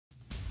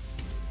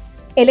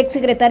El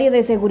exsecretario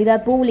de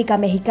Seguridad Pública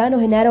mexicano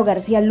Genaro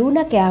García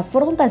Luna, que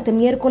afronta este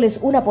miércoles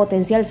una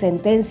potencial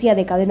sentencia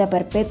de cadena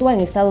perpetua en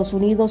Estados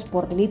Unidos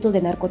por delitos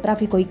de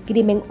narcotráfico y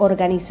crimen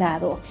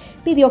organizado,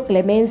 pidió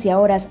clemencia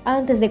horas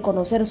antes de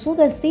conocer su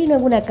destino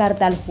en una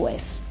carta al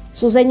juez.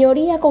 Su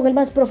señoría, con el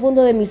más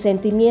profundo de mis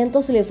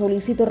sentimientos, le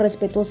solicito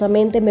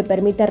respetuosamente me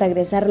permita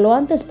regresar lo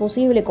antes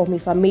posible con mi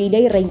familia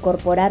y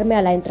reincorporarme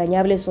a la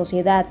entrañable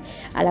sociedad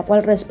a la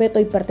cual respeto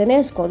y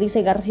pertenezco,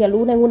 dice García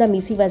Luna en una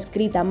misiva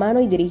escrita a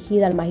mano y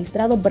dirigida al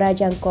magistrado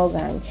Brian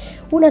Cogan,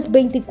 unas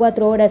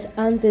 24 horas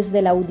antes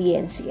de la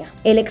audiencia.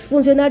 El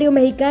exfuncionario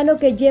mexicano,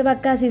 que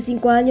lleva casi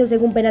 5 años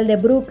en un penal de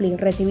Brooklyn,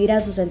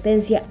 recibirá su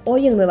sentencia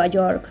hoy en Nueva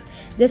York,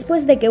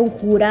 después de que un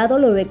jurado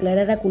lo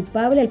declarara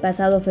culpable el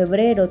pasado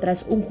febrero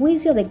tras un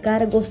juicio de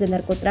cargos de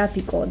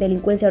narcotráfico,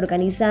 delincuencia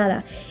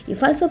organizada y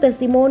falso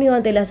testimonio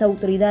ante las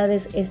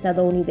autoridades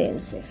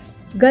estadounidenses.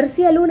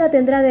 García Luna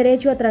tendrá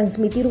derecho a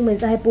transmitir un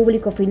mensaje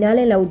público final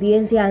en la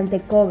audiencia ante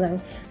Cogan,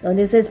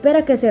 donde se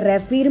espera que se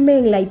reafirme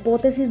en la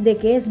hipótesis de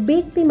que es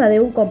víctima de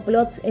un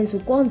complot en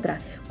su contra,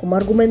 como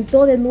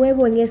argumentó de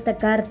nuevo en esta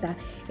carta,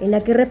 en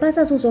la que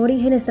repasa sus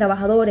orígenes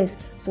trabajadores,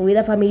 su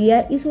vida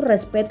familiar y su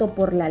respeto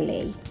por la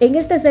ley. En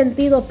este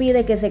sentido,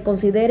 pide que se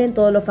consideren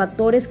todos los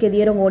factores que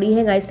dieron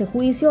origen a este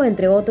juicio,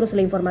 entre otros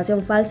la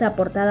información falsa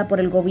aportada por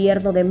el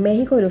gobierno de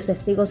México y los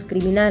testigos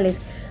criminales,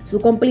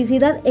 su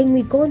complicidad en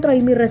mi contra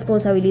y mi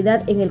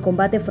responsabilidad en el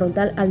combate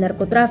frontal al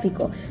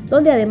narcotráfico,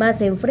 donde además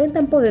se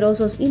enfrentan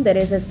poderosos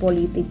intereses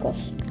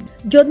políticos.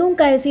 Yo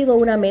nunca he sido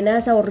una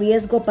amenaza o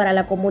riesgo para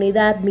la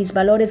comunidad. Mis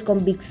valores,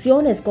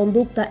 convicciones,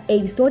 conducta e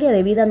historia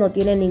de vida no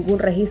tienen ningún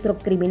registro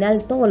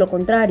criminal, todo lo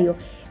contrario.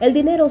 El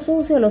dinero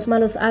sucio, los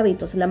malos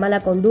hábitos, la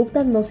mala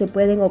conducta no se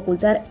pueden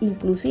ocultar,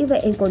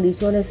 inclusive en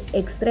condiciones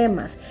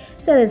extremas,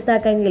 se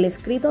destaca en el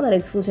escrito del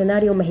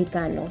exfuncionario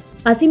mexicano.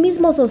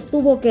 Asimismo,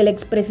 sostuvo que el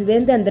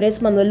expresidente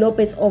Andrés Manuel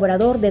López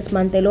Obrador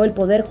desmanteló el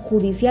poder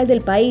judicial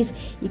del país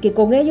y que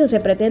con ello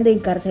se pretende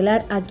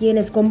encarcelar a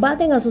quienes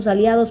combaten a sus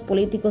aliados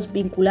políticos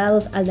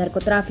vinculados al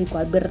narcotráfico,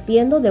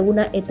 advirtiendo de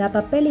una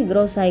etapa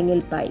peligrosa en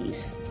el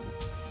país.